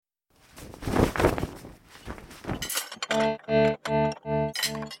Together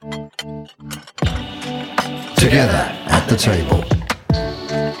at the Table.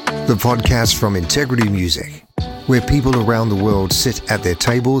 The podcast from Integrity Music, where people around the world sit at their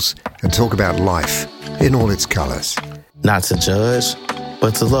tables and talk about life in all its colors. Not to judge,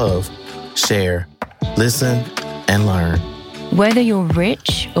 but to love, share, listen, and learn. Whether you're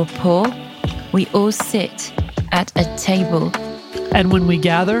rich or poor, we all sit at a table. And when we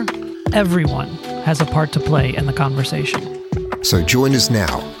gather, everyone has a part to play in the conversation. So join us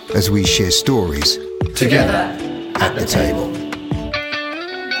now as we share stories together at the table.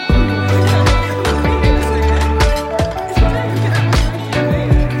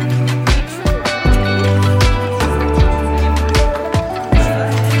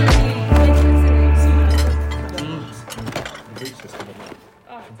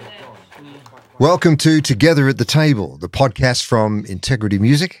 Welcome to Together at the Table, the podcast from Integrity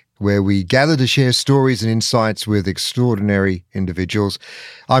Music, where we gather to share stories and insights with extraordinary individuals.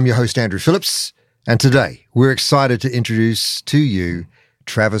 I'm your host, Andrew Phillips, and today we're excited to introduce to you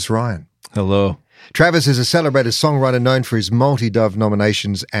Travis Ryan. Hello. Travis is a celebrated songwriter known for his multi-Dove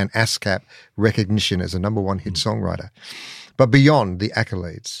nominations and ASCAP recognition as a number one hit songwriter. But beyond the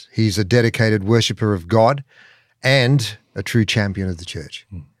accolades, he's a dedicated worshiper of God and a true champion of the church.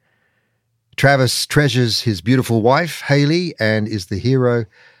 Travis treasures his beautiful wife, Haley, and is the hero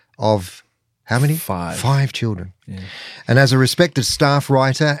of how many? Five children. Yeah. And as a respected staff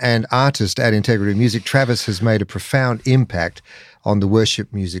writer and artist at Integrity Music, Travis has made a profound impact on the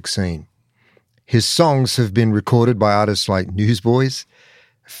worship music scene. His songs have been recorded by artists like Newsboys,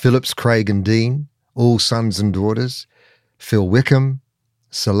 Phillips, Craig and Dean, All Sons and Daughters, Phil Wickham,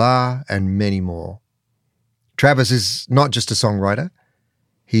 Salah, and many more. Travis is not just a songwriter.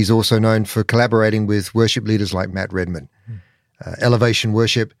 He's also known for collaborating with worship leaders like Matt Redman, Elevation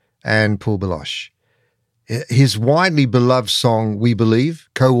Worship, and Paul Belosh. His widely beloved song, We Believe,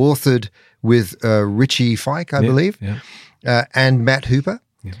 co-authored with Richie Fike, I believe, and Matt Hooper,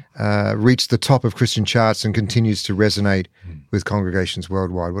 reached the top of Christian charts and continues to resonate with congregations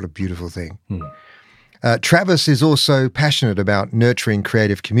worldwide. What a beautiful thing. Travis is also passionate about nurturing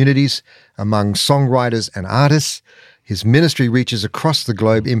creative communities among songwriters and artists. His ministry reaches across the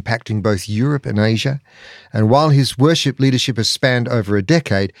globe, impacting both Europe and Asia. And while his worship leadership has spanned over a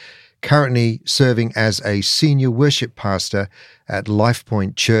decade, currently serving as a senior worship pastor at Life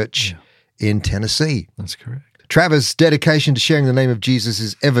Point Church in Tennessee. That's correct. Travis' dedication to sharing the name of Jesus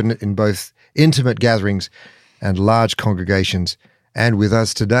is evident in both intimate gatherings and large congregations, and with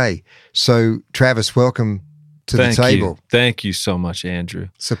us today. So, Travis, welcome to the table. Thank you so much, Andrew.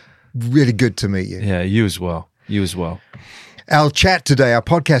 It's really good to meet you. Yeah, you as well. You as well. Our chat today, our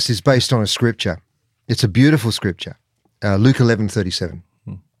podcast is based on a scripture. It's a beautiful scripture, Luke 11:37.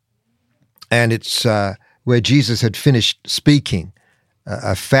 And it's where Jesus had finished speaking.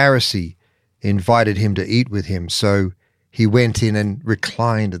 A Pharisee invited him to eat with him, so he went in and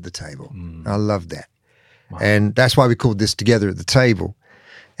reclined at the table. I love that. Wow. And that's why we called this Together at the Table.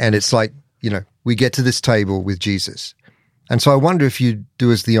 And it's like, we get to this table with Jesus. And so I wonder if you'd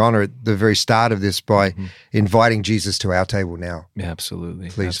do us the honor at the very start of this by inviting Jesus to our table now. Yeah, absolutely.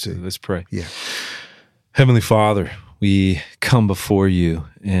 Please do. Let's pray. Yeah. Heavenly Father, we come before you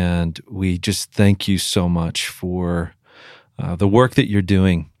and we just thank you so much for the work that you're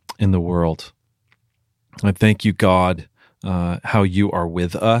doing in the world. I thank you, God, how you are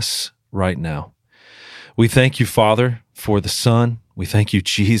with us right now. We thank you, Father, for the Son. We thank you,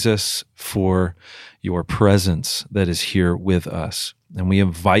 Jesus, for your presence that is here with us. And we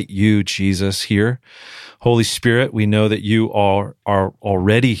invite you, Jesus, here. Holy Spirit, we know that you are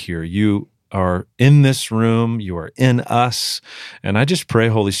already here. You are in this room. You are in us. And I just pray,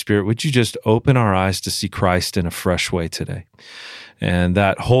 Holy Spirit, would you just open our eyes to see Christ in a fresh way today? And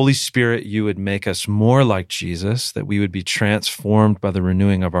that, Holy Spirit, you would make us more like Jesus, that we would be transformed by the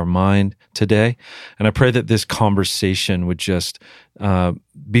renewing of our mind today. And I pray that this conversation would just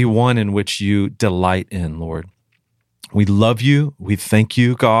be one in which you delight in, Lord. We love you. We thank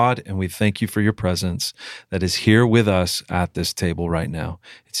you, God, and we thank you for your presence that is here with us at this table right now.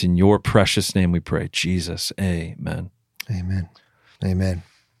 It's in your precious name we pray. Jesus, amen. Amen. Amen.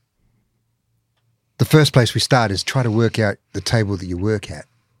 The first place we start is try to work out the table that you work at.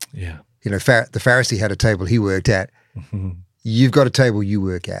 Yeah. The Pharisee had a table he worked at. Mm-hmm. You've got a table you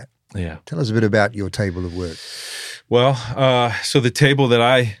work at. Yeah. Tell us a bit about your table of work. Well, so the table that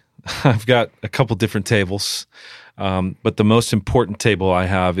I've got a couple different tables, but the most important table I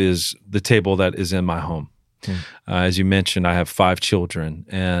have is the table that is in my home. As you mentioned, I have 5 children,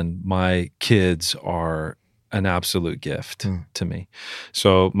 and my kids are an absolute gift to me.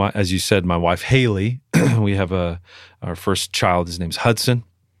 So, as you said, my wife Haley we have our first child. His name's Hudson,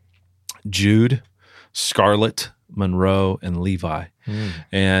 Jude, Scarlett, Monroe, and Levi.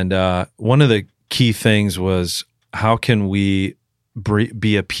 And one of the key things was, how can we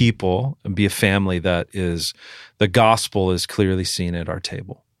be a people and be a family that is, the gospel is clearly seen at our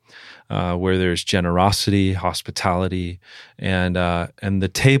table, where there's generosity, hospitality, and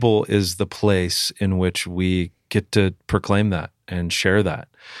the table is the place in which we get to proclaim that and share that.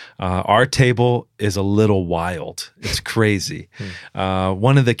 Our table is a little wild. It's crazy.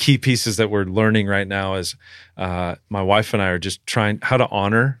 One of the key pieces that we're learning right now is my wife and I are just trying how to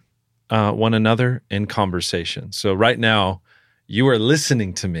honor one another in conversation. So right now, you are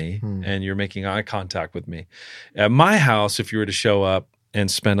listening to me and you're making eye contact with me. At my house, if you were to show up and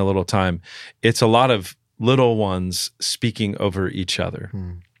spend a little time, it's a lot of little ones speaking over each other.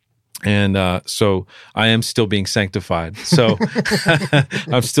 And so I am still being sanctified. So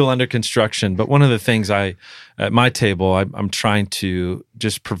I'm still under construction. But one of the things at my table, I'm trying to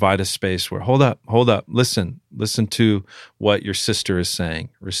just provide a space where, hold up, listen to what your sister is saying,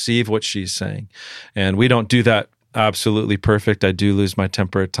 receive what she's saying. And we don't do that absolutely perfect. I do lose my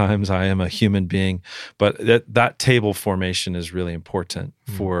temper at times. I am a human being, but that table formation is really important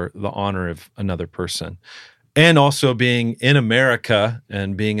for the honor of another person. And also being in America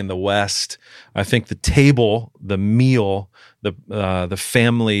and being in the West, I think the table, the meal, the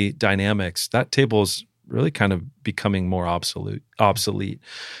family dynamics, that table is really kind of becoming more obsolete.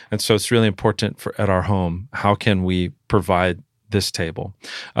 And so it's really important at our home, how can we provide this table?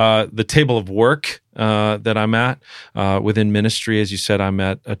 The table of work that I'm at within ministry, as you said, I'm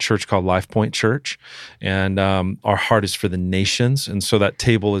at a church called Life Point Church, and our heart is for the nations. And so that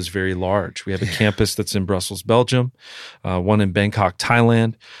table is very large. We have a campus that's in Brussels, Belgium, one in Bangkok,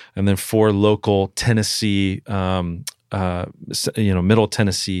 Thailand, and then 4 local Tennessee, Middle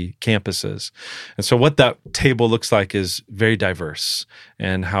Tennessee campuses. And so what that table looks like is very diverse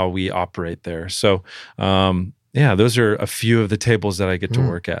and how we operate there. So, those are a few of the tables that I get to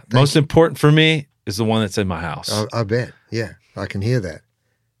work at. Most important for me is the one that's in my house. I bet. Yeah, I can hear that.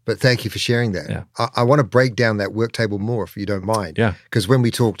 But thank you for sharing that. Yeah. I want to break down that work table more, if you don't mind. Yeah. Because when we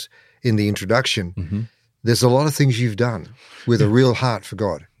talked in the introduction, there's a lot of things you've done with a real heart for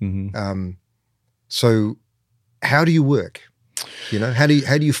God. So how do you work? How do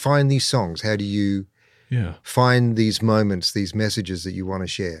you find these songs? How do you find these moments, these messages that you want to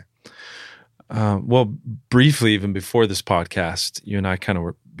share? Well, briefly, even before this podcast, you and I kind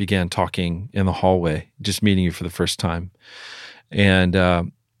of began talking in the hallway, just meeting you for the first time. And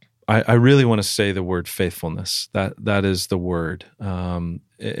I really want to say the word faithfulness. That is the word, in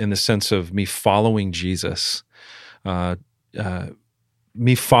the sense of me following Jesus.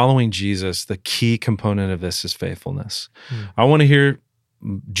 Me following Jesus, the key component of this is faithfulness. I want to hear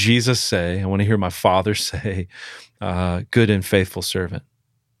Jesus say, I want to hear my Father say, good and faithful servant,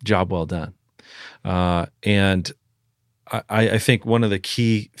 job well done. And I think one of the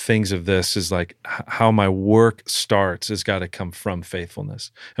key things of this is like how my work starts has got to come from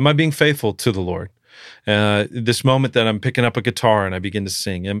faithfulness. Am I being faithful to the Lord? This moment that I'm picking up a guitar and I begin to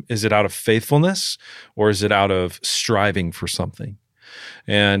sing, is it out of faithfulness or is it out of striving for something?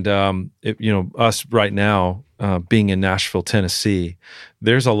 And us right now, being in Nashville, Tennessee,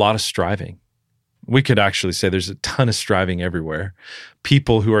 there's a lot of striving. We could actually say there's a ton of striving everywhere.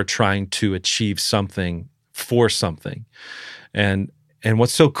 People who are trying to achieve something for something. And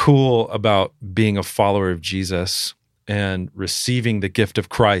what's so cool about being a follower of Jesus and receiving the gift of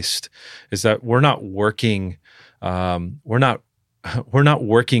Christ is that we're not working for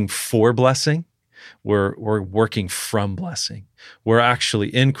blessing. We're working from blessing. We're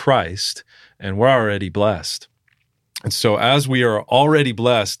actually in Christ and we're already blessed. And so as we are already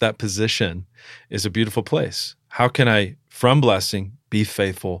blessed, that position is a beautiful place. How can I, from blessing, be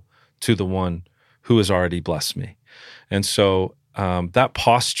faithful to the one who has already blessed me? And so that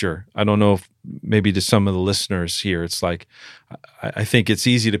posture, I don't know if maybe to some of the listeners here, it's like, I think it's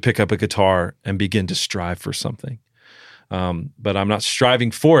easy to pick up a guitar and begin to strive for something. But I'm not striving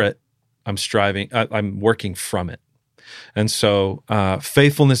for it. I'm working from it. And so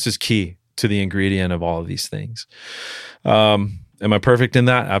faithfulness is key to the ingredient of all of these things. Am I perfect in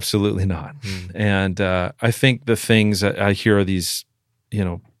that? Absolutely not. And I think the things that I hear are these,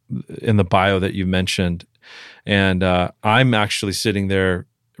 in the bio that you mentioned, and I'm actually sitting there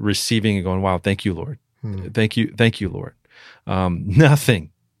receiving and going, wow, thank you, Lord. Thank you, Lord. Nothing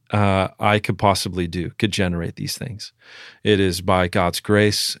I could possibly do could generate these things. It is by God's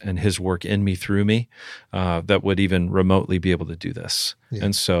grace and His work in me, through me, that would even remotely be able to do this. Yeah.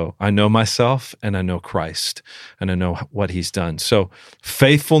 And so I know myself and I know Christ and I know what He's done. So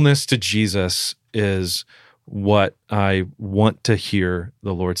faithfulness to Jesus is what I want to hear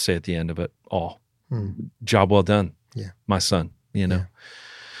the Lord say at the end of it all. Job well done, my son, you know.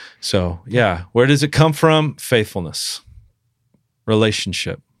 So, where does it come from? Faithfulness,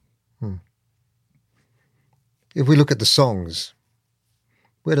 relationship. If we look at the songs,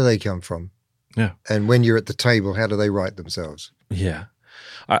 where do they come from? Yeah. And when you're at the table, how do they write themselves? Yeah.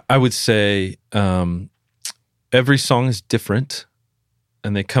 I would say every song is different,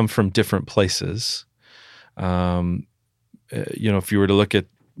 and they come from different places. If you were to look at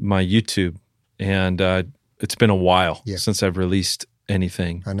my YouTube, and it's been a while since I've released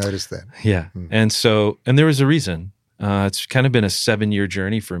anything. I noticed that. Yeah. And there was a reason. It's kind of been a 7-year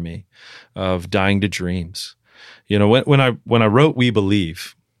journey for me of dying to dreams. You know, when I wrote We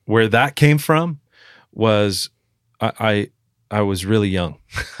Believe, where that came from was I was really young.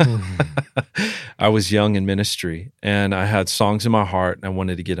 I was young in ministry, and I had songs in my heart, and I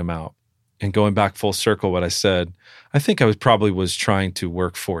wanted to get them out. And going back full circle, what I said, I think I was trying to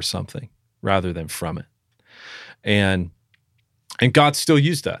work for something rather than from it. And God still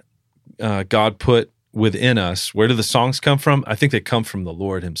used that. God put within us, where do the songs come from? I think they come from the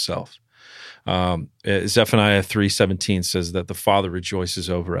Lord himself. Zephaniah 3:17 says that the Father rejoices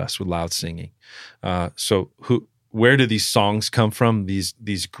over us with loud singing. Where do these songs come from?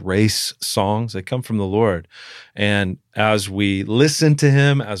 These grace songs, they come from the Lord. And as we listen to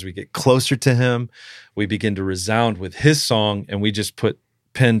him, as we get closer to him, we begin to resound with his song, and we just put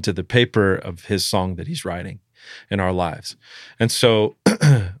pen to the paper of his song that he's writing in our lives. And so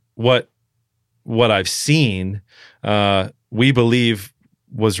what I've seen, We Believe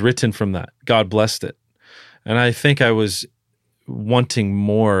was written from that. God blessed it. And I think I was wanting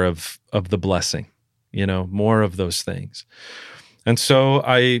more of the blessing, more of those things. And so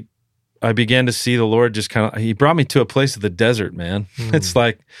I began to see the Lord he brought me to a place of the desert, man. It's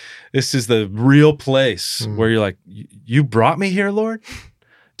like, this is the real place where you're like, you brought me here, Lord?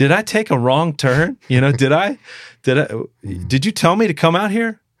 Did I take a wrong turn? Did you tell me to come out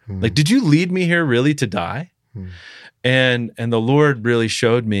here? Like, did you lead me here really to die? And the Lord really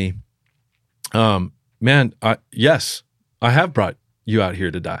showed me, yes, I have brought you out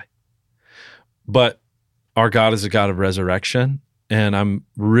here to die. But our God is a God of resurrection, and I'm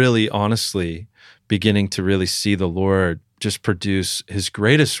really honestly beginning to really see the Lord just produce his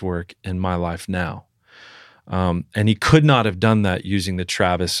greatest work in my life now. And he could not have done that using the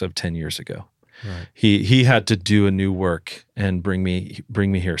Travis of 10 years ago. Right. He had to do a new work and bring me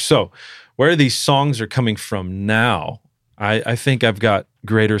here. So where these songs are coming from now, I think I've got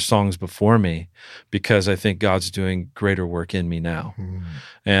greater songs before me because I think God's doing greater work in me now.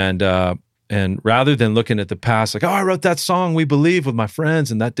 And rather than looking at the past like, I wrote that song, We Believe, with my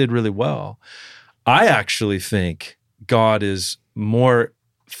friends, and that did really well, I actually think God is more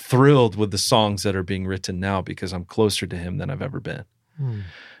thrilled with the songs that are being written now because I'm closer to him than I've ever been.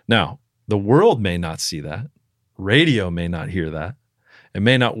 Now, the world may not see that. Radio may not hear that. It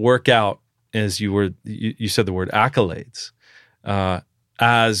may not work out as you said the word accolades,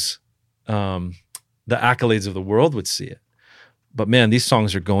 as the accolades of the world would see it. But man, these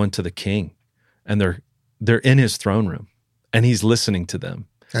songs are going to the King, and they're in his throne room, and he's listening to them.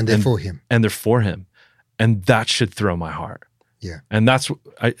 And they're for him. And they're for him. And that should thrill my heart. Yeah. And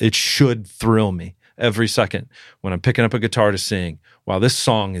it should thrill me every second when I'm picking up a guitar to sing, wow, this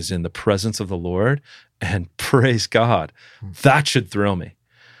song is in the presence of the Lord, and praise God. That should thrill me.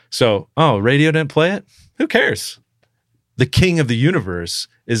 So, radio didn't play it? Who cares? The King of the universe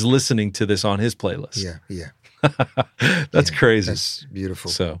is listening to this on his playlist. Yeah. That's crazy. That's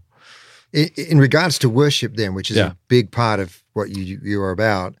beautiful. So, in regards to worship then, which is a big part of what you are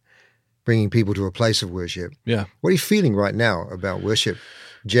about, bringing people to a place of worship. Yeah. What are you feeling right now about worship,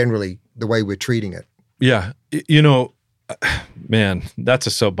 generally, the way we're treating it? Yeah. Man, that's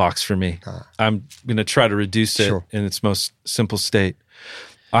a soapbox for me. I'm going to try to reduce it in its most simple state.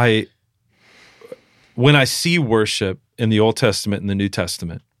 When I see worship in the Old Testament and the New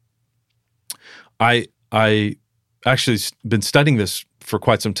Testament, I actually been studying this for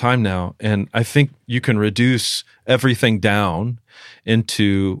quite some time now, and I think you can reduce everything down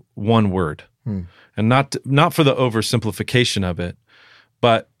into one word, and not for the oversimplification of it,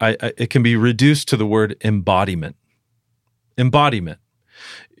 but it can be reduced to the word embodiment. Embodiment.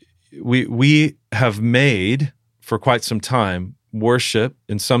 We have made for quite some time worship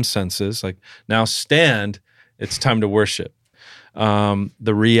in some senses, like now stand, it's time to worship.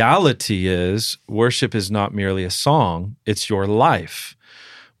 The reality is worship is not merely a song, it's your life.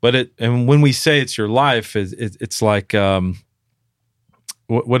 And when we say it's your life, it's like,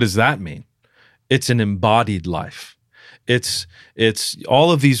 what does that mean? It's an embodied life. it's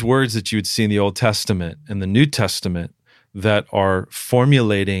all of these words that you would see in the Old Testament and the New Testament that are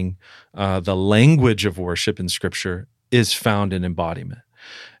formulating the language of worship in Scripture is found in embodiment.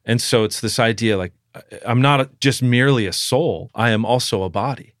 And so it's this idea like, I'm not just merely a soul, I am also a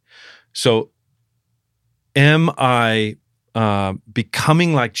body. So am I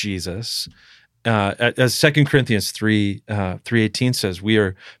becoming like Jesus? As 2 Corinthians 3:18 says, we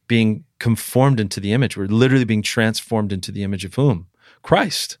are being conformed into the image. We're literally being transformed into the image of whom?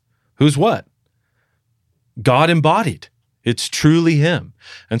 Christ. Who's what? God embodied. It's truly him.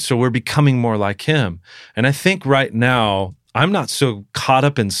 And so we're becoming more like him. And I think right now, I'm not so caught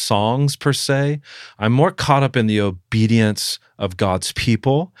up in songs per se. I'm more caught up in the obedience of God's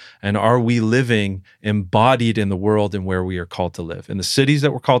people. And are we living embodied in the world and where we are called to live? In the cities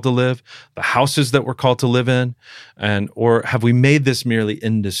that we're called to live, the houses that we're called to live in, or have we made this merely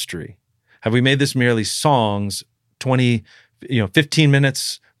industry? Have we made this merely songs 15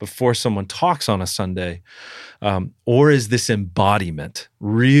 minutes before someone talks on a Sunday? Or is this embodiment,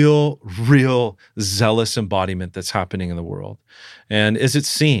 real zealous embodiment that's happening in the world? And is it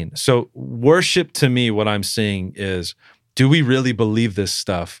seen? So worship to me, what I'm seeing is, do we really believe this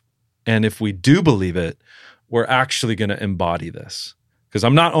stuff? And if we do believe it, we're actually going to embody this. Because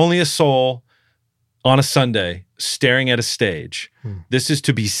I'm not only a soul on a Sunday staring at a stage. This is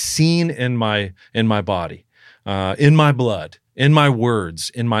to be seen in my body, in my blood, in my words,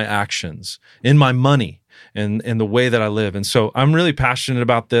 in my actions, in my money, and the way that I live. And so I'm really passionate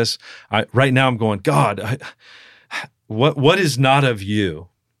about this. Right now I'm going, God, what is not of you?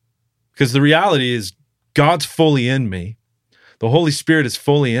 Because the reality is God's fully in me. The Holy Spirit is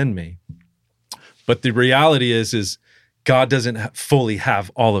fully in me. But the reality is God doesn't fully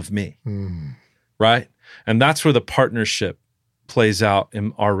have all of me, right? And that's where the partnership plays out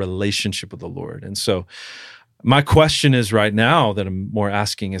in our relationship with the Lord. And so my question is right now that I'm more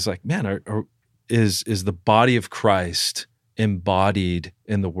asking is like, man, is the body of Christ embodied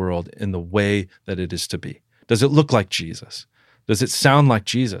in the world in the way that it is to be? Does it look like Jesus? Does it sound like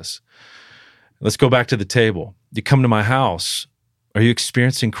Jesus? Let's go back to the table. You come to my house, are you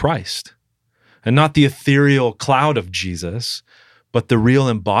experiencing Christ? And not the ethereal cloud of Jesus, but the real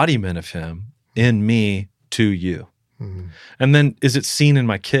embodiment of him in me to you. And then is it seen in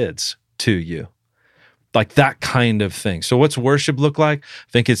my kids to you? Like that kind of thing. So what's worship look like?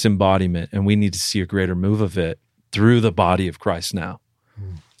 I think it's embodiment, and we need to see a greater move of it through the body of Christ now.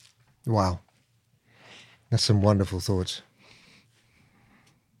 Wow. That's some wonderful thoughts.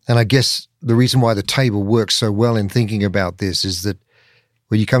 And I guess the reason why the table works so well in thinking about this is that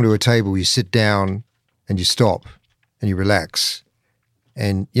when you come to a table, you sit down and you stop and you relax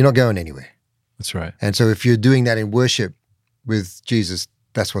and you're not going anywhere. That's right. And so if you're doing that in worship with Jesus,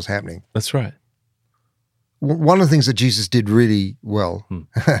 that's what's happening. That's right. One of the things that Jesus did really well,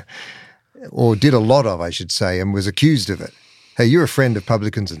 or did a lot of, I should say, and was accused of it. Hey, you're a friend of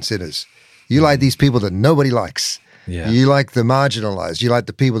publicans and sinners. You like these people that nobody likes. Yeah. You like the marginalized. You like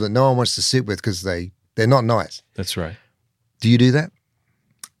the people that no one wants to sit with because they're not nice. That's right. Do you do that?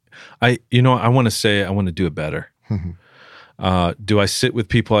 I want to say I want to do it better. Do I sit with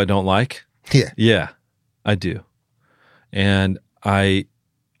people I don't like? Yeah. Yeah, I do. And I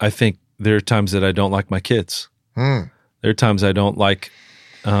think there are times that I don't like my kids. There are times I don't like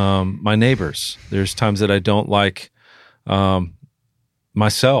my neighbors. There's times that I don't like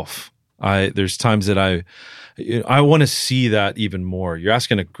myself. There's times that I want to see that even more. You're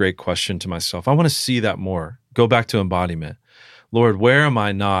asking a great question to myself. I want to see that more. Go back to embodiment. Lord, where am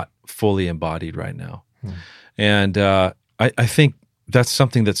I not fully embodied right now? And I think that's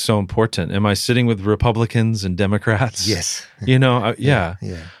something that's so important. Am I sitting with Republicans and Democrats? Yes. Yeah.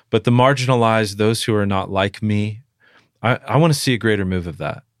 But the marginalized, those who are not like me, I want to see a greater move of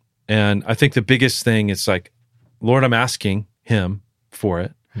that. And I think the biggest thing is like, Lord, I'm asking him for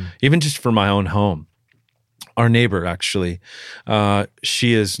it, even just for my own home. Our neighbor, actually,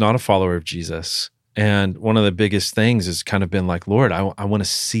 she is not a follower of Jesus. And one of the biggest things has kind of been like, Lord, I want to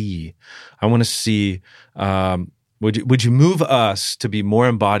see. Would you move us to be more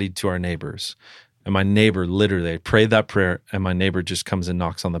embodied to our neighbors? And my neighbor, literally, I prayed that prayer, and my neighbor just comes and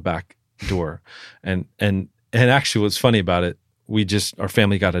knocks on the back door. And actually, what's funny about it, our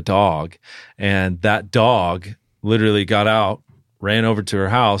family got a dog, and that dog literally got out, ran over to her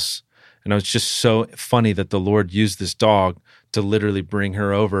house, and it was just so funny that the Lord used this dog to literally bring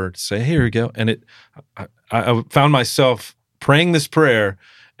her over to say, hey, here we go. And I found myself praying this prayer,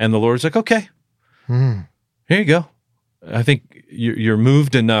 and the Lord's like, okay, here you go. I think you're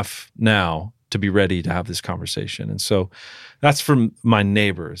moved enough now to be ready to have this conversation. And so that's from my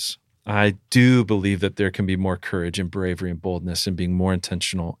neighbors. I do believe that there can be more courage and bravery and boldness and being more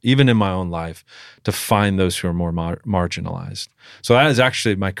intentional, even in my own life, to find those who are more marginalized. So that is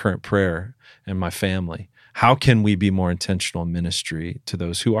actually my current prayer and my family. How can we be more intentional in ministry to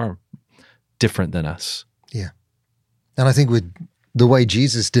those who are different than us? Yeah. And I think with the way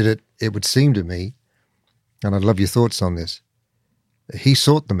Jesus did it, it would seem to me, and I'd love your thoughts on this, he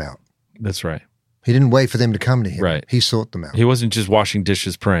sought them out. That's right. He didn't wait for them to come to him. Right. He sought them out. He wasn't just washing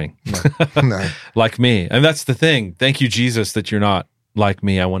dishes praying. No. Like me. And that's the thing. Thank you, Jesus, that you're not like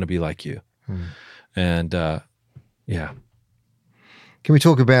me. I want to be like you. And yeah. Can we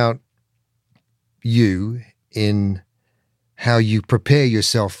talk about you in how you prepare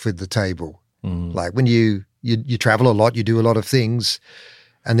yourself for the table? Like when you travel a lot, you do a lot of things,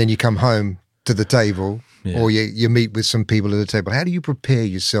 and then you come home to the table, or you meet with some people at the table. How do you prepare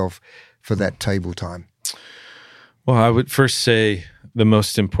yourself for that table time? Well, I would first say the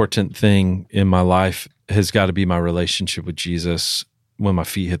most important thing in my life has got to be my relationship with Jesus when my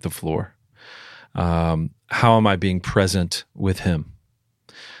feet hit the floor. How am I being present with him?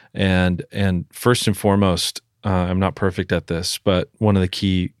 And first and foremost, I'm not perfect at this, but one of the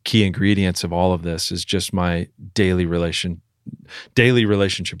key ingredients of all of this is just my daily relationship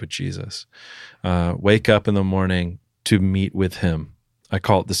with Jesus. Wake up in the morning to meet with him. I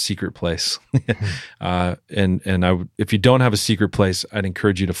call it the secret place. If you don't have a secret place, I'd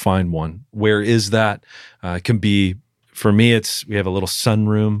encourage you to find one. Where is that? It can be, for me, we have a little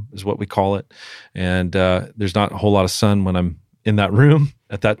sunroom is what we call it. And there's not a whole lot of sun when I'm in that room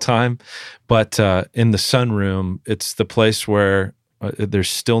at that time. But in the sunroom, it's the place where there's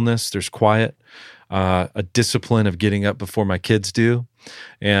stillness, there's quiet, a discipline of getting up before my kids do.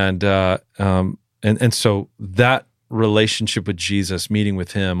 And so that relationship with Jesus, meeting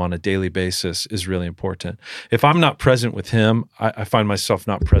with him on a daily basis is really important. If I'm not present with him, I find myself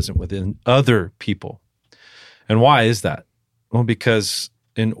not present within other people. And why is that? Well, because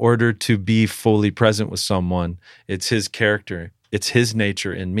in order to be fully present with someone, it's his character, it's his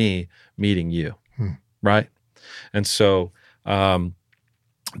nature in me meeting you, right? And so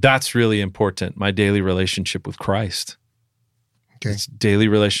that's really important, my daily relationship with Christ. Okay. It's daily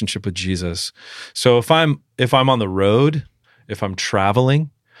relationship with Jesus. So if I'm on the road, if I'm traveling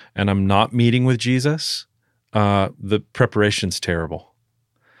and I'm not meeting with Jesus, the preparation's terrible.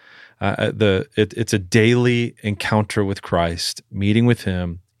 It's a daily encounter with Christ, meeting with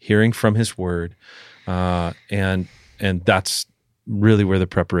him, hearing from his word, and that's really where the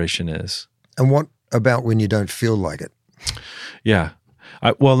preparation is. And what about when you don't feel like it? Yeah.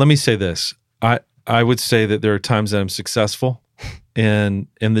 Well, let me say this. I would say that there are times that I'm successful in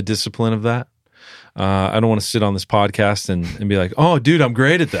the discipline of that. I don't want to sit on this podcast and be like, oh, dude, I'm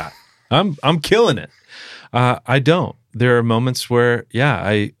great at that. I'm killing it. I don't. There are moments where,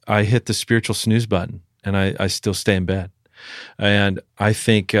 I hit the spiritual snooze button and I still stay in bed. And I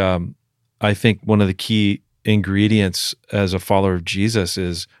think one of the key ingredients as a follower of Jesus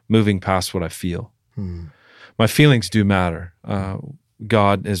is moving past what I feel. My feelings do matter.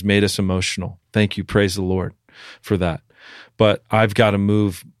 God has made us emotional. Thank you. Praise the Lord for that. But I've got to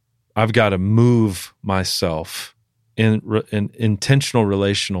move myself in intentional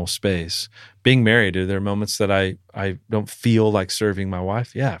relational space. Being married, are there moments that I don't feel like serving my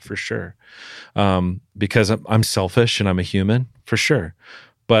wife? Yeah, for sure. Because I'm selfish and I'm a human, for sure.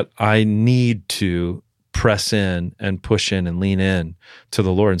 But I need to press in and push in and lean in to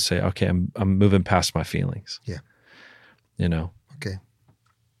the Lord and say, okay, I'm moving past my feelings. Yeah. Okay.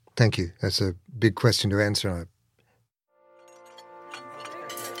 Thank you. That's a big question to answer.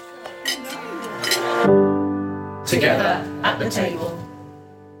 Together at the table.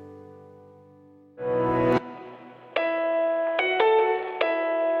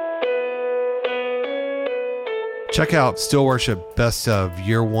 Check out Still Worship Best of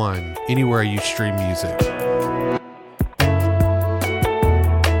Year 1 anywhere you stream music.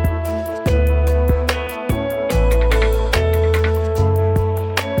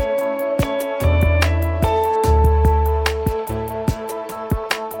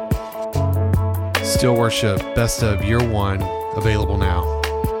 Still Worship Best of Year 1 available now.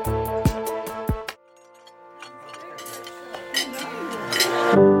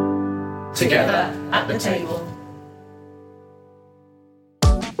 Together at the table.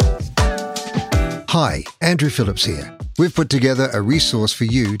 Hi, Andrew Phillips here. We've put together a resource for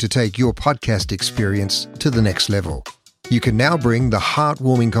you to take your podcast experience to the next level. You can now bring the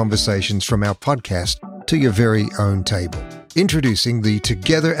heartwarming conversations from our podcast to your very own table. Introducing the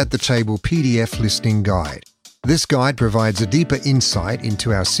Together at the Table PDF listening guide. This guide provides a deeper insight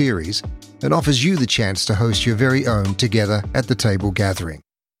into our series and offers you the chance to host your very own Together at the Table gathering.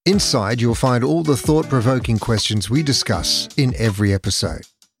 Inside, you'll find all the thought-provoking questions we discuss in every episode.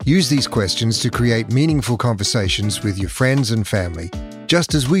 Use these questions to create meaningful conversations with your friends and family,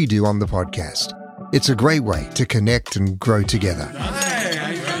 just as we do on the podcast. It's a great way to connect and grow together.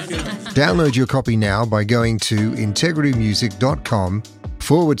 Download your copy now by going to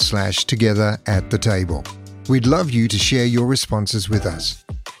integritymusic.com/together at the table. We'd love you to share your responses with us.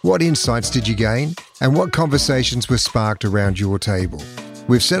 What insights did you gain, and what conversations were sparked around your table?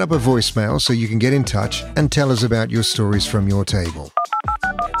 We've set up a voicemail so you can get in touch and tell us about your stories from your table.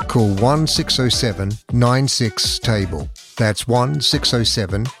 Call 1-607-96-TABLE. That's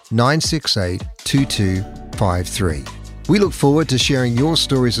 1-607-968-2253. We look forward to sharing your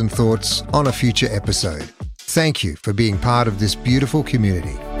stories and thoughts on a future episode. Thank you for being part of this beautiful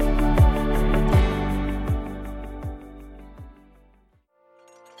community.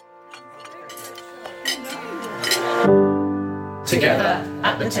 Together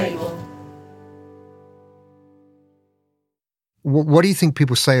at the table. What do you think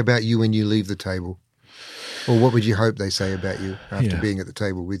people say about you when you leave the table? Or what would you hope they say about you after being at the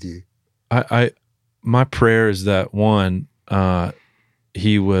table with you? My prayer is that, one,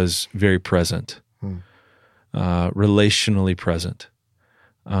 he was very present, relationally present.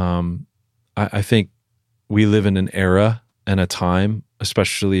 I think we live in an era and a time,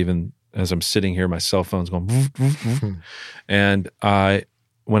 especially even as I'm sitting here, my cell phone's going, and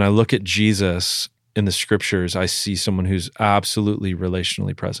when I look at Jesus in the scriptures, I see someone who's absolutely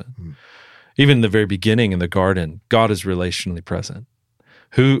relationally present. Even in the very beginning in the garden, God is relationally present.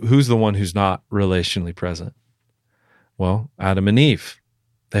 Who's the one who's not relationally present? Well, Adam and Eve.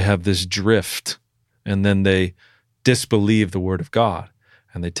 They have this drift, and then they disbelieve the word of God,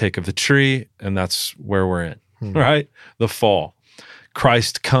 and they take of the tree, and that's where we're in, right? The fall.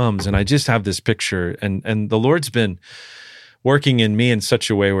 Christ comes, and I just have this picture, and the Lord's been working in me in such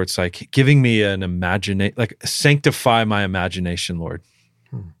a way where it's like giving me an imagination, like sanctify my imagination, Lord.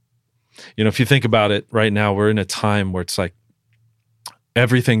 You know, if you think about it right now, we're in a time where it's like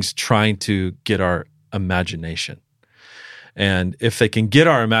everything's trying to get our imagination. And if they can get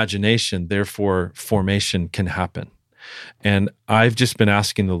our imagination, therefore formation can happen. And I've just been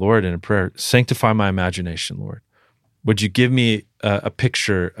asking the Lord in a prayer, sanctify my imagination, Lord. Would you give me a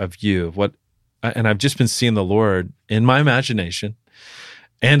picture of you, of what, and I've just been seeing the Lord in my imagination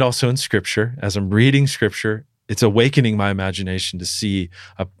and also in scripture. As I'm reading scripture, it's awakening my imagination to see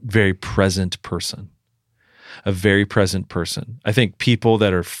a very present person, a very present person. I think people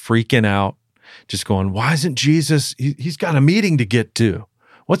that are freaking out, just going, why isn't Jesus, he's got a meeting to get to.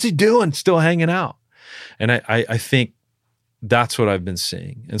 What's he doing still hanging out? And I think that's what I've been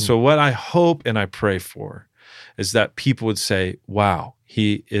seeing. And so what I hope and I pray for is that people would say, wow,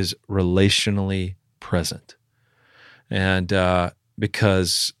 he is relationally present. And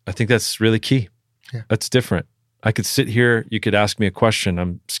because I think that's really key. Yeah. That's different. I could sit here, you could ask me a question,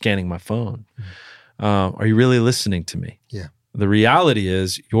 I'm scanning my phone. Are you really listening to me? Yeah. The reality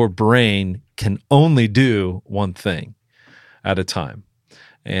is your brain can only do one thing at a time.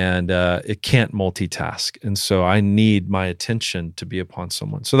 And it can't multitask. And so I need my attention to be upon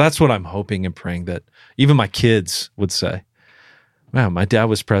someone. So that's what I'm hoping and praying that even my kids would say, wow, my dad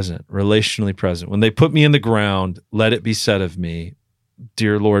was present, relationally present. When they put me in the ground, let it be said of me,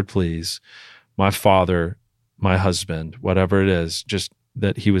 dear Lord, please, my father, my husband, whatever it is, just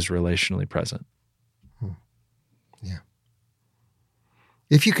that he was relationally present. Yeah.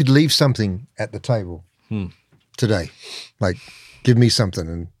 If you could leave something at the table today, like give me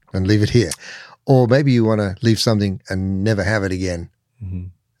something and leave it here. Or maybe you want to leave something and never have it again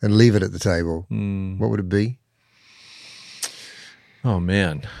and leave it at the table. What would it be? Oh,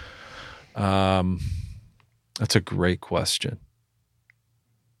 man. That's a great question.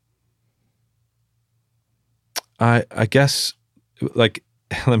 I guess, like,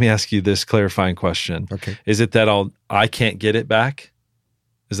 let me ask you this clarifying question. Okay. Is it that I can't get it back?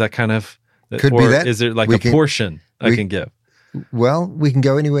 Is that kind of... Could be that. Is there like portion I can give? Well, we can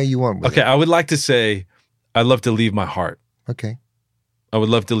go anywhere you want with it. I would like to say I'd love to leave my heart. Okay. I would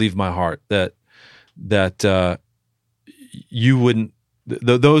love to leave my heart that you wouldn't,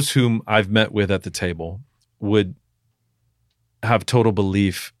 those whom I've met with at the table would have total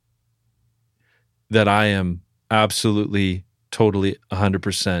belief that I am absolutely, totally,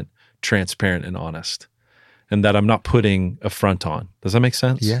 100% transparent and honest, and that I'm not putting a front on. Does that make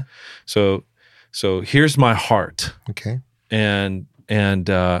sense? Yeah. So here's my heart. Okay. And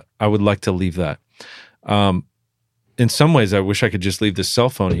I would like to leave that. In some ways, I wish I could just leave this cell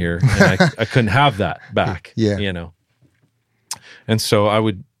phone here, and I couldn't have that back. Yeah. You know. And so I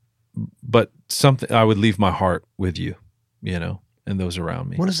would leave my heart with you. You know. and those around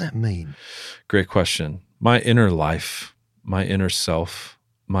me. What does that mean? Great question. My inner life, my inner self,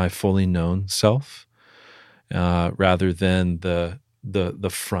 my fully known self, rather than the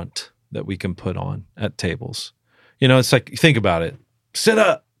front that we can put on at tables. It's like, think about it. Sit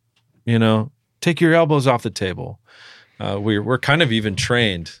up, take your elbows off the table. We're kind of even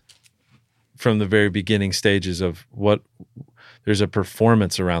trained from the very beginning stages of there's a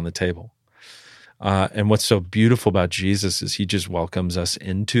performance around the table. And what's so beautiful about Jesus is he just welcomes us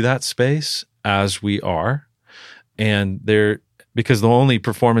into that space as we are. And because the only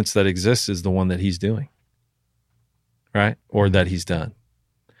performance that exists is the one that he's doing, right? Or that he's done.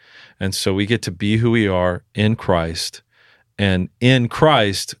 And so we get to be who we are in Christ, and in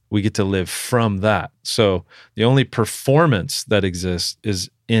Christ, we get to live from that. So the only performance that exists is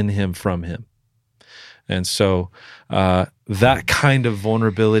in him, from him. And so that kind of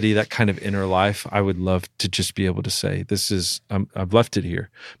vulnerability, that kind of inner life, I would love to just be able to say, I've left it here.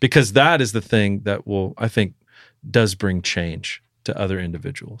 Because that is the thing that I think, does bring change to other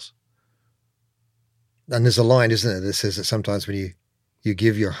individuals. And there's a line, isn't there, that says that sometimes when you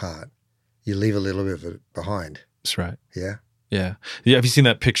give your heart, you leave a little bit of it behind. That's right. Yeah? Yeah. Have you seen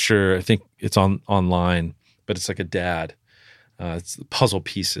that picture? I think it's online, but it's like a dad. It's puzzle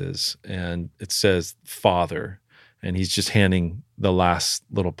pieces, and it says Father, and he's just handing the last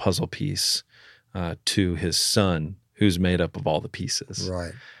little puzzle piece to his son, who's made up of all the pieces.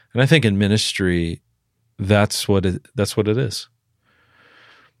 Right. And I think in ministry, that's what it is.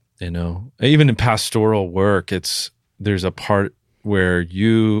 Even in pastoral work, there's a part where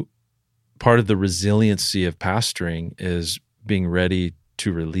part of the resiliency of pastoring is being ready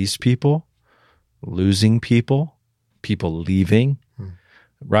to release people, losing people leaving,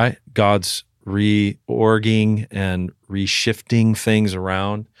 right? God's reorging and reshifting things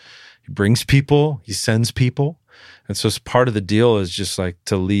around. He brings people, he sends people. And so part of the deal is just like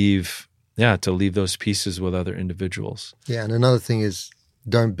to leave those pieces with other individuals. Yeah, and another thing is,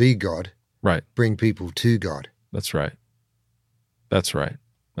 don't be God. Right. Bring people to God. That's right. That's right.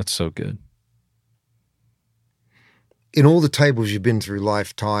 That's so good. In all the tables you've been through,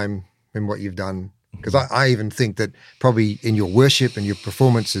 lifetime, and what you've done, because I even think that probably in your worship and your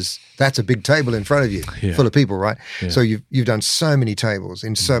performances, that's a big table in front of you, full of people, right? Yeah. So you've done so many tables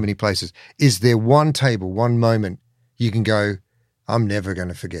in so many places. Is there one table, one moment you can go, I'm never going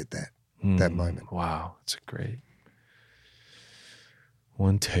to forget that moment? Wow, that's a great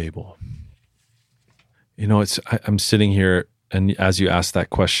one table. I'm sitting here, and as you ask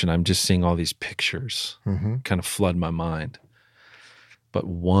that question, I'm just seeing all these pictures kind of flood my mind. But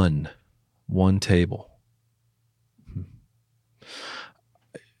one table.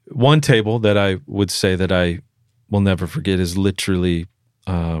 One table that I would say that I will never forget is literally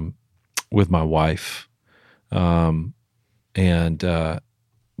with my wife. And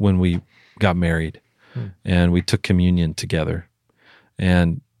when we got married and we took communion together.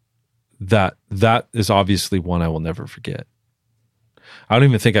 And that is obviously one I will never forget. I don't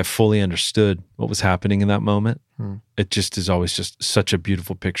even think I fully understood what was happening in that moment. It just is always just such a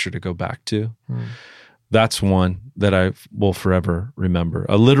beautiful picture to go back to. That's one that I will forever remember.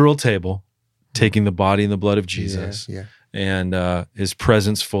 A literal table, taking the body and the blood of Jesus, and his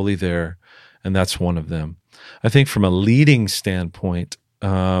presence fully there, and that's one of them. I think from a leading standpoint,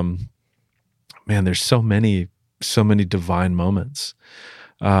 there's so many divine moments.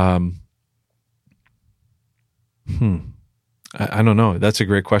 I don't know. That's a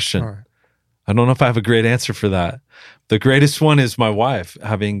great question. Right. I don't know if I have a great answer for that. The greatest one is my wife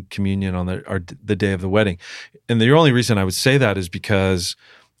having communion on the day of the wedding. And the only reason I would say that is because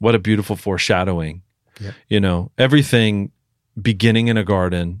what a beautiful foreshadowing. Yep. Everything beginning in a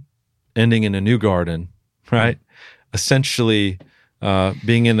garden, ending in a new garden, right? Essentially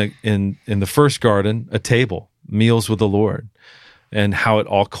being in the first garden, a table, meals with the Lord, and how it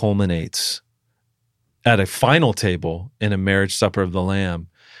all culminates at a final table in a marriage supper of the Lamb,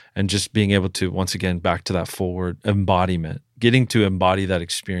 and just being able to, once again, back to that forward embodiment, getting to embody that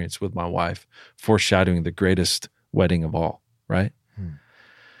experience with my wife, foreshadowing the greatest wedding of all, right?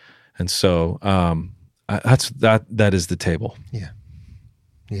 And so that is the table. Yeah.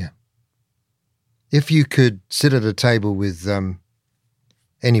 Yeah. If you could sit at a table with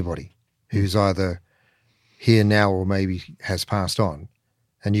anybody who's either here now or maybe has passed on,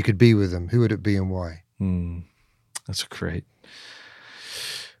 and you could be with them, who would it be and why? That's great.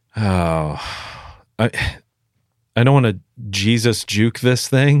 I don't want to Jesus juke this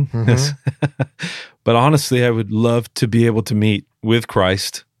thing, but honestly, I would love to be able to meet with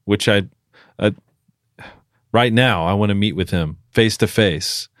Christ, which right now I want to meet with him face to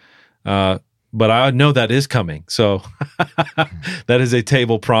face. but I know that is coming. So that is a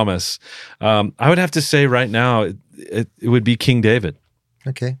table promise. I would have to say right now, it would be King David.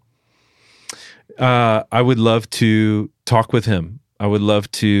 Okay. I would love to talk with him. I would love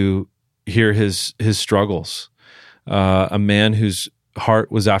to hear his struggles. A man whose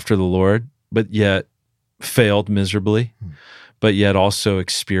heart was after the Lord, but yet failed miserably, but yet also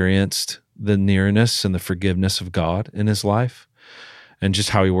experienced the nearness and the forgiveness of God in his life, and just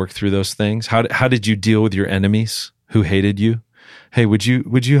how he worked through those things. How did you deal with your enemies who hated you? Hey, would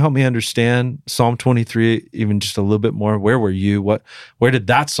you help me understand Psalm 23 even just a little bit more? Where were you? Where did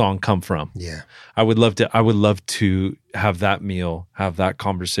that song come from? Yeah. I would love to have that meal, have that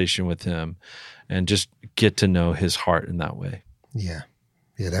conversation with him, and just get to know his heart in that way. Yeah.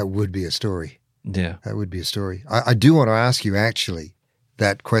 Yeah, that would be a story. Yeah. That would be a story. I do want to ask you actually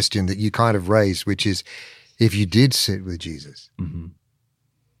that question that you kind of raised, which is, if you did sit with Jesus,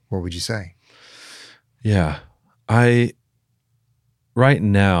 what would you say? Yeah. Right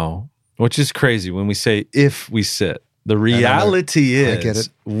now, which is crazy when we say if we sit, the reality I get is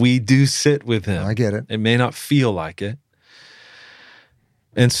it. we do sit with him. I get it. It may not feel like it.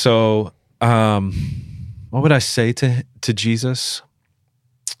 And so, what would I say to Jesus?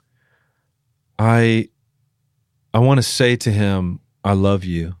 I want to say to him, I love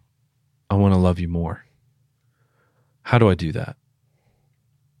you. I want to love you more. How do I do that?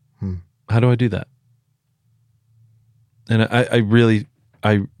 How do I do that? And I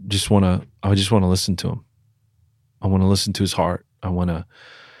just want to listen to him. I want to listen to his heart. I want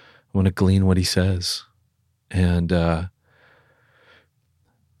to glean what he says. And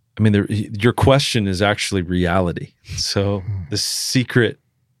your question is actually reality. So the secret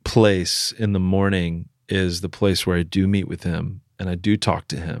place in the morning is the place where I do meet with him and I do talk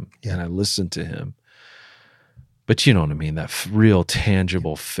to him and I listen to him. But you know what I mean? That real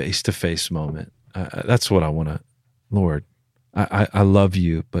tangible face-to-face moment. That's what I want to, Lord, I love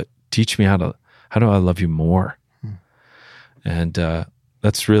you, but teach me how do I love you more? And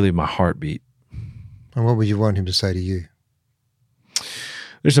that's really my heartbeat. And what would you want him to say to you?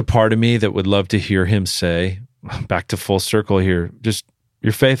 There's a part of me that would love to hear him say, back to full circle here, just,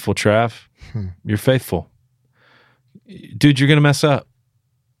 you're faithful, Trav. You're faithful. Dude, you're going to mess up.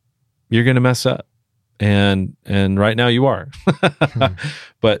 You're going to mess up. And right now you are.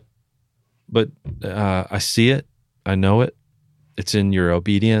 But I see it. I know it. It's in your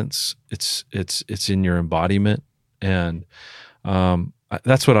obedience. It's in your embodiment. And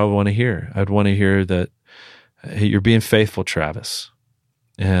that's what I want to hear. I'd want to hear that, hey, you're being faithful, Travis.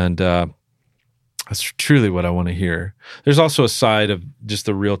 And that's truly what I want to hear. There's also a side of just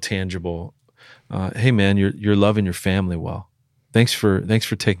the real tangible, hey man, you're loving your family well. Thanks for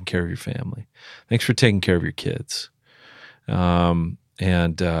taking care of your family. Thanks for taking care of your kids. That's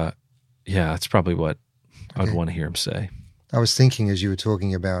probably what I'd want to hear him say. I was thinking as you were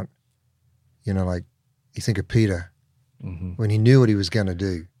talking about, like you think of Peter, when he knew what he was going to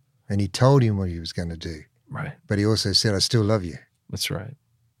do and he told him what he was going to do. Right. But he also said, I still love you. That's right.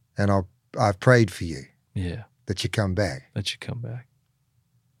 And I've prayed for you. Yeah. That you come back.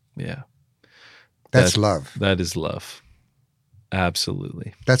 Yeah. That's love. That is love.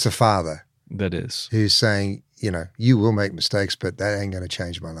 Absolutely. That's a father. That is. Who's saying, you will make mistakes, but that ain't going to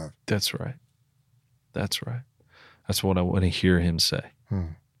change my love. That's right. That's right. That's what I want to hear him say.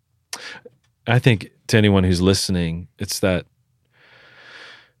 I think to anyone who's listening, it's that,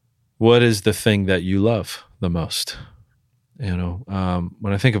 what is the thing that you love the most? When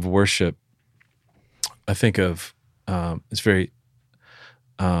I think of worship, I think of, it's very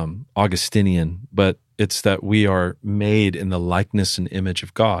Augustinian, but it's that we are made in the likeness and image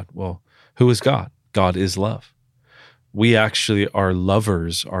of God. Well, who is God? God is love. We actually are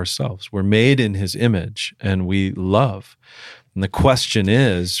lovers ourselves. We're made in his image and we love. And the question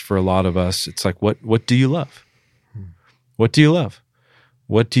is, for a lot of us, it's like, what do you love? What do you love?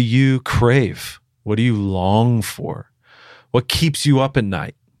 What do you crave? What do you long for? What keeps you up at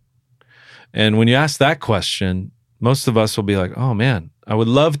night? And when you ask that question, most of us will be like, oh man, I would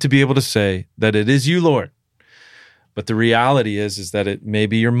love to be able to say that it is you, Lord. But the reality is that it may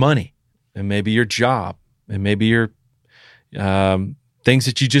be your money, and maybe your job, and maybe your things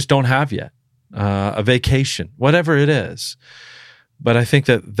that you just don't have yet, a vacation, whatever it is. But I think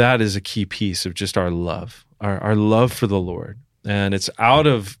that is a key piece of just our love, our love for the Lord. And it's out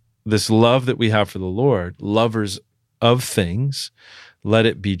of this love that we have for the Lord, lovers of things, let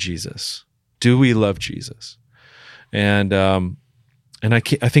it be Jesus. Do we love Jesus? And I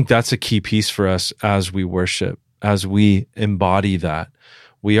think that's a key piece for us as we worship, as we embody that.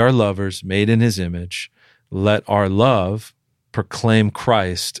 We are lovers made in his image. Let our love proclaim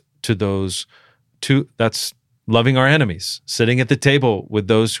Christ to those that's loving our enemies, sitting at the table with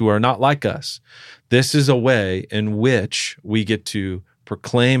those who are not like us. This is a way in which we get to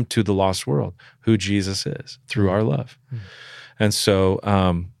proclaim to the lost world who Jesus is through our love. And so,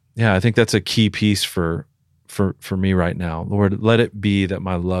 I think that's a key piece for me right now. Lord, let it be that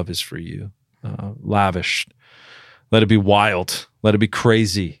my love is for you, lavished. Let it be wild. Let it be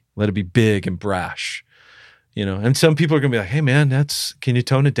crazy. Let it be big and brash. And some people are going to be like, hey man, can you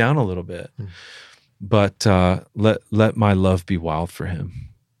tone it down a little bit? But let my love be wild for him.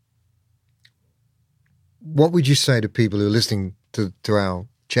 What would you say to people who are listening to our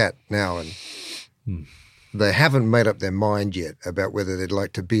chat now and they haven't made up their mind yet about whether they'd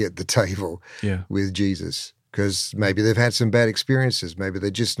like to be at the table with Jesus? Because maybe they've had some bad experiences. Maybe they're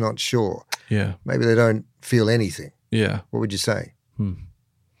just not sure. Yeah. Maybe they don't feel anything. Yeah. What would you say?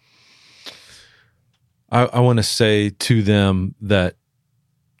 I want to say to them that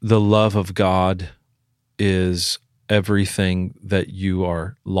the love of God is everything that you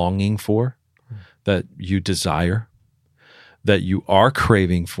are longing for, that you desire, that you are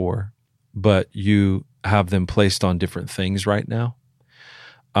craving for, but you have them placed on different things right now.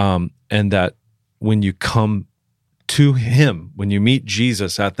 And that when you come to him, when you meet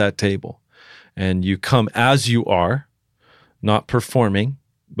Jesus at that table, and you come as you are, not performing,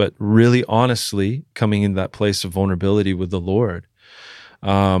 but really honestly coming in that place of vulnerability with the Lord,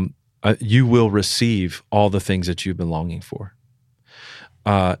 you will receive all the things that you've been longing for.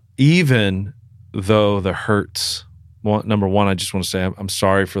 Even though the hurts, number one, I just want to say I'm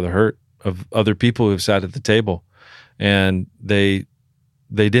sorry for the hurt of other people who have sat at the table and they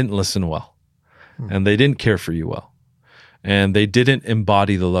didn't listen well, and they didn't care for you well, and they didn't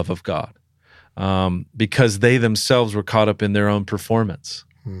embody the love of God, because they themselves were caught up in their own performance.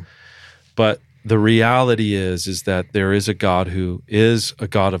 But the reality is that there is a God who is a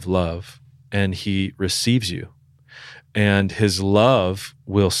God of love, and he receives you, and his love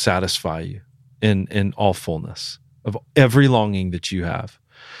will satisfy you in all fullness of every longing that you have.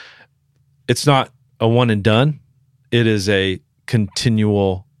 It's not a one and done. It is a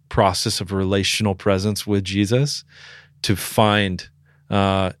continual process of relational presence with Jesus to find,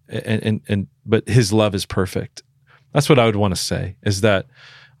 but his love is perfect. That's what I would want to say, is that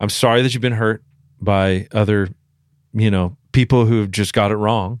I'm sorry that you've been hurt by other, people who have just got it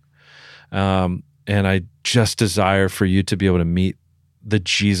wrong. And I just desire for you to be able to meet the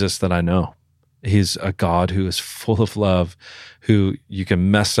Jesus that I know. He's a God who is full of love, who you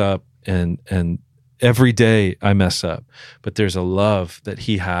can mess up, and every day I mess up, but there's a love that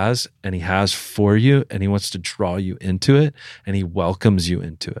he has, and he has for you, and he wants to draw you into it, and he welcomes you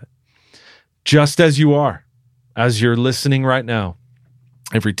into it. Just as you are, as you're listening right now,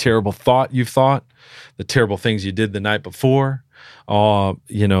 every terrible thought you've thought, the terrible things you did the night before,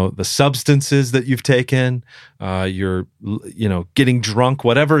 the substances that you've taken, you're getting drunk,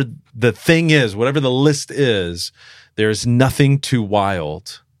 whatever the thing is, whatever the list is, there's nothing too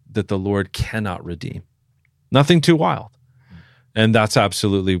wild that the Lord cannot redeem. Nothing too wild. And that's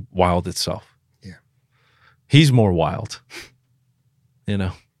absolutely wild itself. Yeah. He's more wild,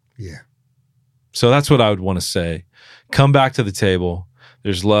 Yeah. So that's what I would want to say. Come back to the table.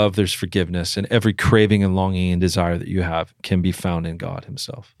 There's love, there's forgiveness, and every craving and longing and desire that you have can be found in God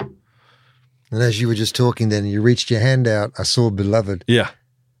himself. And as you were just talking then, you reached your hand out. I saw beloved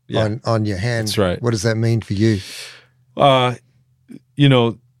on your hand. That's right. What does that mean for you?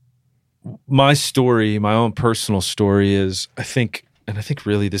 My story, my own personal story is, I think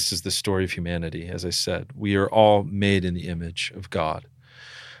really this is the story of humanity. As I said, we are all made in the image of God,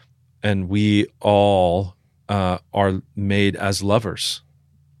 and we all are made as lovers.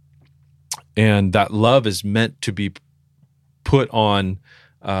 And that love is meant to be put on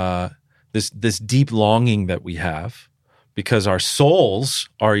this deep longing that we have, because our souls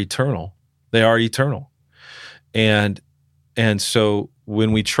are eternal. They are eternal. And so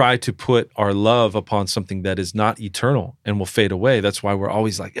when we try to put our love upon something that is not eternal and will fade away, that's why we're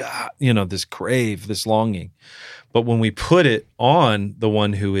always like, this crave, this longing. But when we put it on the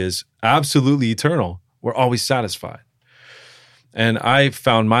one who is absolutely eternal, we're always satisfied. And I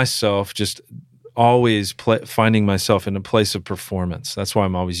found myself just always finding myself in a place of performance. That's why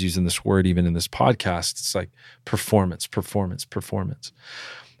I'm always using this word, even in this podcast. It's like performance.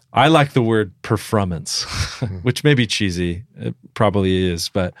 I like the word performance, which may be cheesy. It probably is,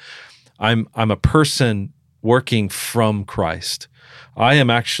 but I'm a person working from Christ. I am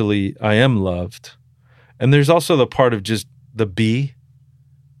loved. And there's also the part of just the be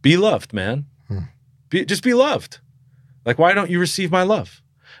loved, man. Just be loved. Like, why don't you receive my love?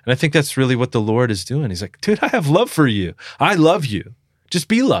 And I think that's really what the Lord is doing. He's like, dude, I have love for you. I love you. Just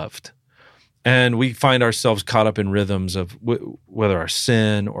be loved. And we find ourselves caught up in rhythms of whether our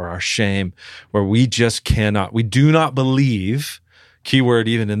sin or our shame, where we just cannot, we do not believe, keyword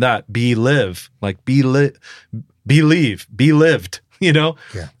even in that, believe, be lived,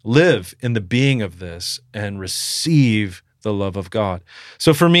 live in the being of this and receive the love of God.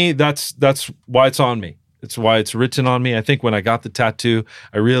 So for me, that's why it's on me. It's why it's written on me. I think when I got the tattoo,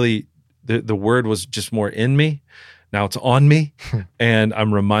 the word was just more in me. Now it's on me, and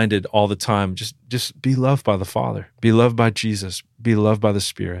I'm reminded all the time, just be loved by the Father, be loved by Jesus, be loved by the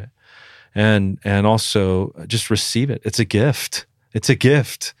Spirit, and also just receive it. It's a gift. It's a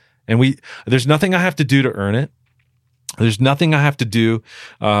gift. And there's nothing I have to do to earn it. There's nothing I have to do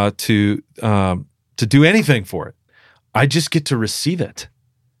to do anything for it. I just get to receive it.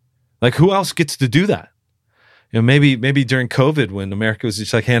 Like, who else gets to do that? Maybe during COVID, when America was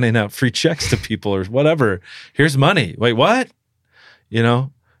just like handing out free checks to people or whatever, here's money. Wait, what?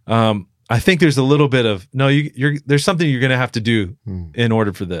 I think there's a little bit of, no, there's something you're going to have to do in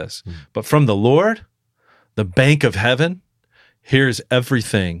order for this. But from the Lord, the bank of heaven, here's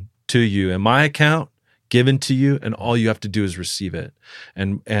everything to you in my account, given to you, and all you have to do is receive it.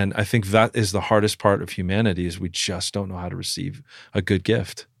 And I think that is the hardest part of humanity, is we just don't know how to receive a good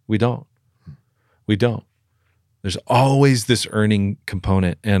gift. We don't. There's always this earning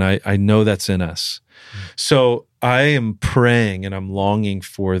component, and I know that's in us. So I am praying and I'm longing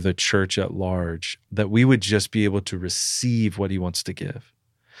for the church at large that we would just be able to receive what he wants to give.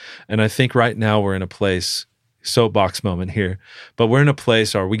 And I think right now we're in a place, soapbox moment here, but we're in a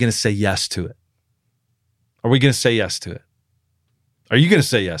place, are we going to say yes to it? Are we going to say yes to it? Are you going to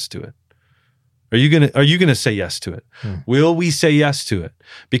say yes to it? Are you going to say yes to it? Will we say yes to it?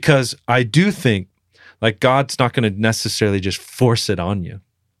 Because I do think, like, God's not going to necessarily just force it on you.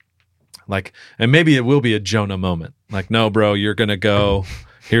 Like, and maybe it will be a Jonah moment. Like, no, bro, you're going to go,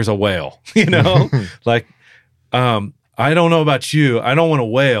 here's a whale, Like, I don't know about you. I don't want a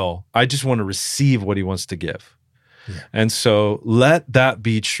whale. I just want to receive what he wants to give. Yeah. And so let that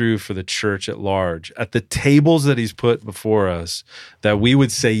be true for the church at large. At the tables that he's put before us, that we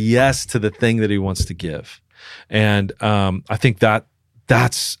would say yes to the thing that he wants to give. And I think I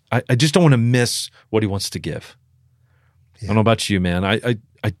just don't want to miss what he wants to give. Yeah. I don't know about you, man. I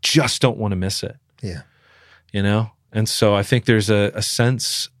just don't want to miss it. Yeah. And so I think there's a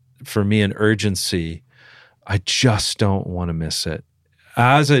sense for me, an urgency. I just don't want to miss it.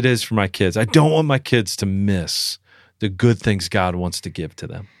 As it is for my kids. I don't want my kids to miss the good things God wants to give to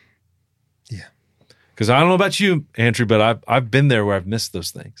them. Yeah. Because I don't know about you, Andrew, but I've been there where I've missed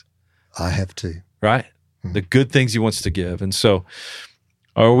those things. I have too. Right? Mm-hmm. The good things he wants to give. And so,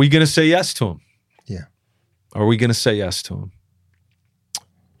 are we going to say yes to him? Yeah. Are we going to say yes to him?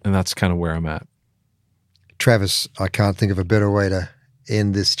 And that's kind of where I'm at. Travis, I can't think of a better way to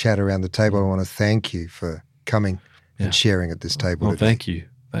end this chat around the table. I want to thank you for coming and sharing at this table. Well, thank you.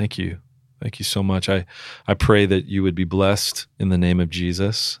 Thank you. Thank you so much. I pray that you would be blessed in the name of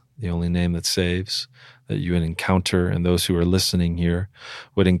Jesus, the only name that saves, that you would encounter, and those who are listening here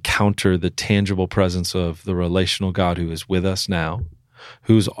would encounter the tangible presence of the relational God who is with us now,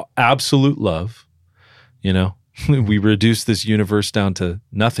 who's absolute love. We reduce this universe down to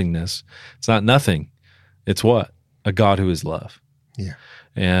nothingness. It's not nothing. It's what? A God who is love. Yeah.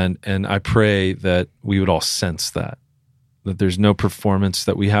 And I pray that we would all sense that there's no performance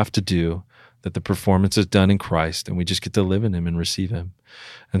that we have to do, that the performance is done in Christ, and we just get to live in him and receive him.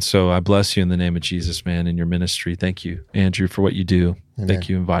 And so I bless you in the name of Jesus, man, in your ministry. Thank you, Andrew, for what you do. Amen. Thank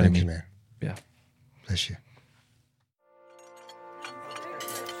you for inviting me. Man. Yeah. Bless you.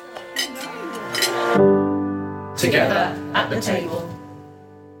 Together at the table.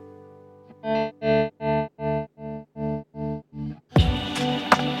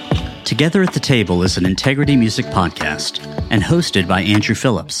 Together at the Table is an Integrity Music podcast and hosted by Andrew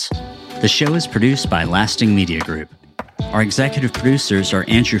Phillips. The show is produced by Lasting Media Group. Our executive producers are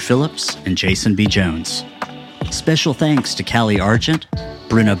Andrew Phillips and Jason B. Jones. Special thanks to Callie Argent,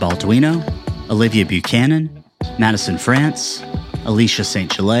 Bruno Balduino, Olivia Buchanan, Madison France, Alicia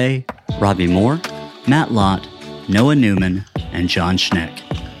St. Gelais, Robbie Moore, Matt Lott, Noah Newman, and John Schneck.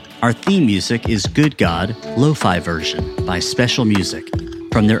 Our theme music is Good God, Lo-Fi Version by Special Music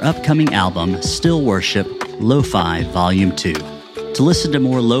from their upcoming album, Still Worship, Lo-Fi Volume 2. To listen to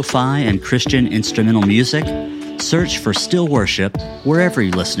more lo-fi and Christian instrumental music, search for Still Worship wherever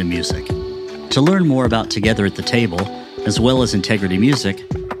you listen to music. To learn more about Together at the Table, as well as Integrity Music,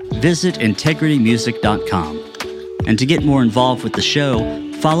 visit integritymusic.com. And to get more involved with the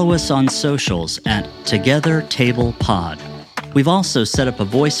show, follow us on socials at Together Table Pod. We've also set up a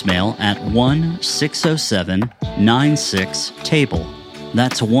voicemail at 1-607-96-TABLE.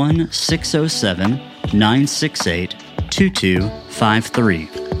 That's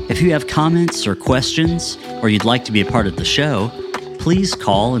 1-607-968-2253. If you have comments or questions, or you'd like to be a part of the show, please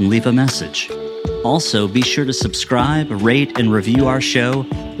call and leave a message. Also, be sure to subscribe, rate, and review our show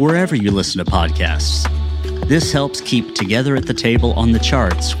wherever you listen to podcasts. This helps keep Together at the Table on the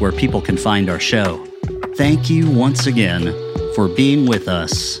charts where people can find our show. Thank you once again for being with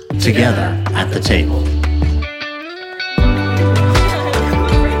us together at the table.